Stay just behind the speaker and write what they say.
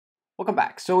Welcome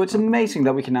back. So it's amazing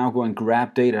that we can now go and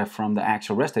grab data from the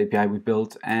actual REST API we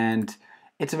built, and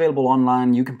it's available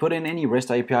online. You can put in any REST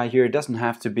API here. It doesn't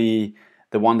have to be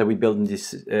the one that we built in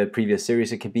this previous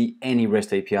series. It can be any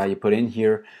REST API you put in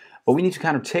here. But we need to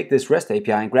kind of take this REST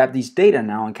API and grab these data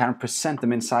now and kind of present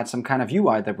them inside some kind of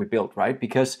UI that we built, right?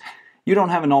 Because you don't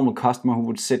have a normal customer who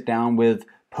would sit down with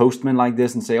Postman like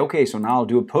this and say, okay, so now I'll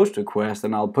do a post request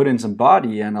and I'll put in some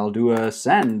body and I'll do a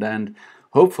send and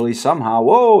hopefully somehow,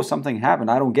 whoa, something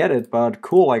happened. I don't get it, but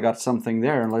cool, I got something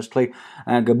there. And let's play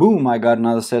gaboom, I got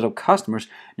another set of customers.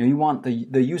 You want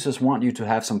the users want you to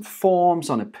have some forms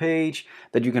on a page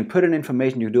that you can put in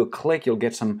information. You do a click, you'll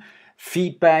get some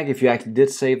feedback if you actually did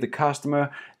save the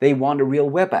customer. They want a real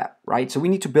web app, right? So we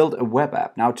need to build a web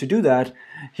app. Now to do that,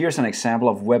 here's an example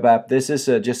of web app. This is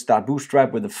just start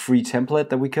Bootstrap with a free template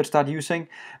that we could start using.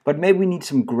 But maybe we need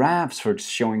some graphs for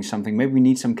showing something. Maybe we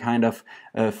need some kind of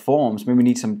forms. Maybe we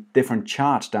need some different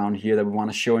charts down here that we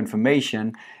want to show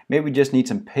information. Maybe we just need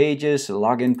some pages, a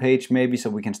login page maybe, so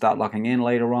we can start logging in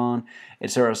later on,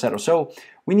 etc., etc. So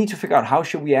we need to figure out how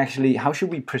should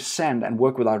we present and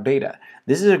work with our data.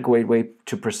 This is a great way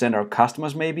to present our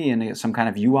customers maybe in some kind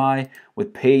of UI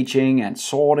with paging and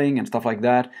sorting and stuff like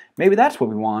that. Maybe that's what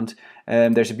we want.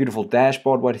 There's a beautiful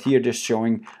dashboard right here just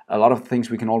showing a lot of things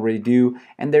we can already do,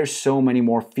 and there's so many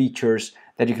more features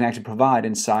that you can actually provide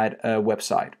inside a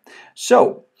website.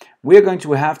 So we're going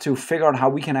to have to figure out how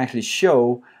we can actually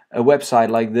show a website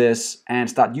like this and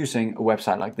start using a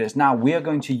website like this. Now we are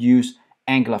going to use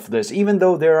Angular for this, even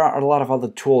though there are a lot of other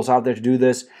tools out there to do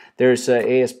this. There's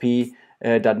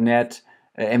ASP.NET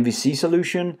MVC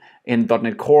solution in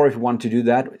 .NET Core if you want to do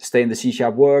that, stay in the C#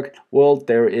 world.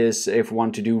 There is, if we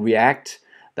want to do React,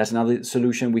 that's another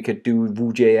solution. We could do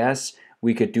Vue.js,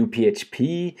 we could do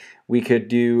PHP, we could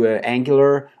do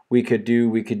Angular, we could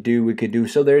do.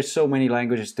 So there's so many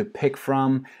languages to pick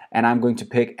from, and I'm going to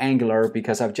pick Angular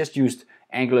because I've just used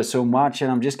Angular so much and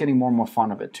I'm just getting more and more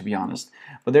fun of it, to be honest.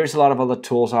 But there's a lot of other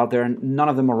tools out there and none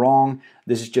of them are wrong.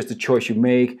 This is just a choice you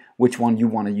make, which one you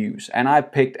want to use. And I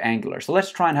picked Angular. So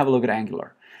let's try and have a look at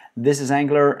Angular. This is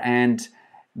Angular and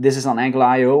this is on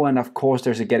Angular.io, and of course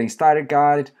there's a getting started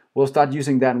guide. We'll start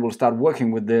using that and we'll start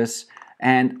working with this.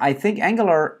 And I think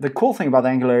Angular, the cool thing about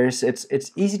Angular is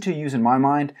it's easy to use in my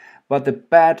mind, but the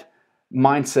bad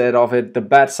mindset of it, the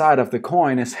bad side of the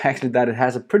coin is actually that it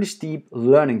has a pretty steep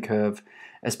learning curve,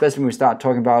 especially when we start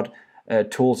talking about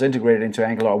tools integrated into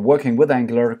Angular or working with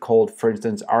Angular called, for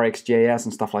instance, RxJS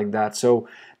and stuff like that. So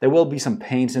there will be some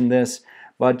pains in this,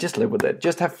 but just live with it.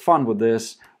 Just have fun with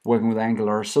this, working with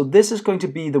Angular. So this is going to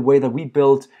be the way that we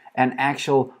build an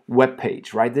actual web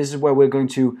page, right? This is where we're going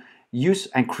to use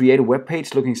and create a web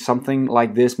page looking something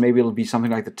like this. Maybe it'll be something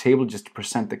like the table just to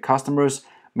present the customers,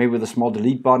 maybe with a small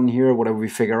delete button here, whatever we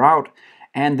figure out.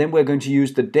 And then we're going to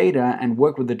use the data and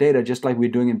work with the data just like we're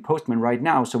doing in Postman right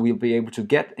now. So we'll be able to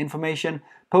get information,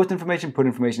 post information, put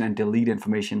information, and delete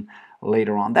information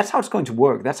later on. That's how it's going to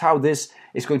work. That's how this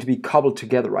is going to be cobbled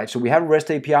together, right? So we have a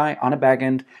REST API on a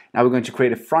backend. Now we're going to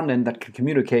create a front end that can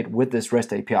communicate with this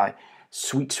REST API.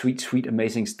 Sweet, sweet, sweet,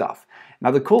 amazing stuff.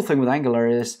 Now the cool thing with Angular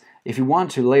is if you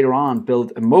want to later on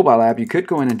build a mobile app, you could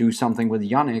go in and do something with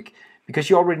Ionic because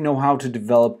you already know how to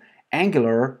develop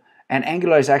Angular, and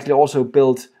Angular is actually also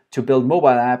built to build mobile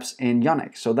apps in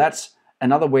Ionic. So that's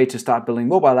another way to start building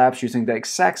mobile apps using the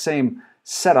exact same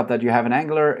setup that you have in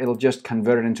Angular. It'll just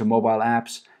convert it into mobile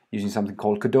apps using something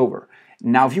called Cordova.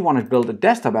 Now if you want to build a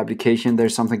desktop application,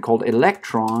 there's something called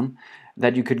Electron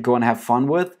that you could go and have fun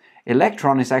with.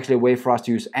 Electron is actually a way for us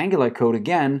to use Angular code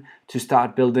again to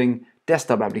start building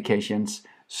desktop applications.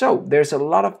 So there's a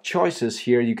lot of choices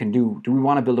here you can do. Do we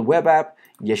want to build a web app?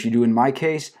 Yes, you do in my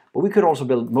case, but we could also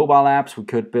build mobile apps, we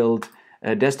could build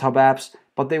desktop apps,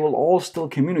 but they will all still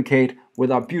communicate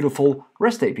with our beautiful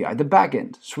REST API, the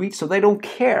backend. Sweet, so they don't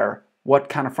care what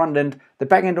kind of front end. The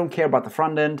backend don't care about the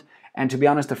front end, and to be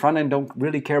honest, the front end don't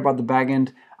really care about the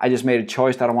backend. I just made a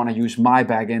choice that I want to use my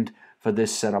backend for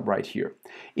this setup right here.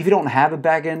 If you don't have a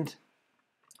backend,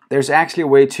 there's actually a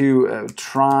way to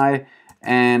try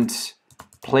and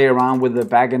play around with the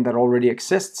backend that already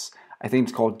exists. I think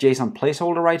it's called JSON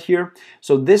placeholder right here.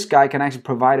 So this guy can actually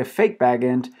provide a fake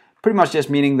backend, pretty much just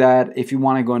meaning that if you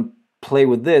want to go and play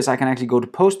with this, I can actually go to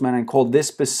Postman and call this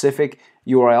specific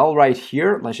URL right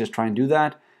here. Let's just try and do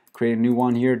that. Create a new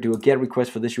one here, do a GET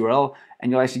request for this URL,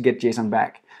 and you'll actually get JSON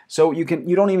back. So you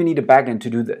don't even need a backend to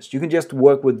do this. You can just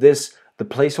work with this, the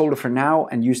placeholder for now,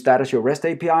 and use that as your REST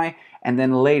API, and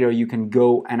then later you can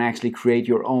go and actually create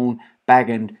your own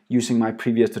backend using my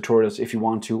previous tutorials if you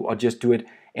want to, or just do it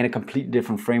in a completely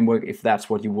different framework if that's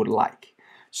what you would like.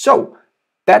 So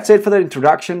That's it for the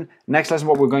introduction. Next lesson,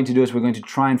 what we're going to do is we're going to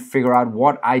try and figure out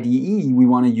what IDE we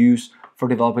want to use for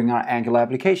developing our Angular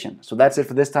application. So that's it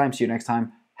for this time. See you next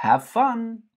time. Have fun.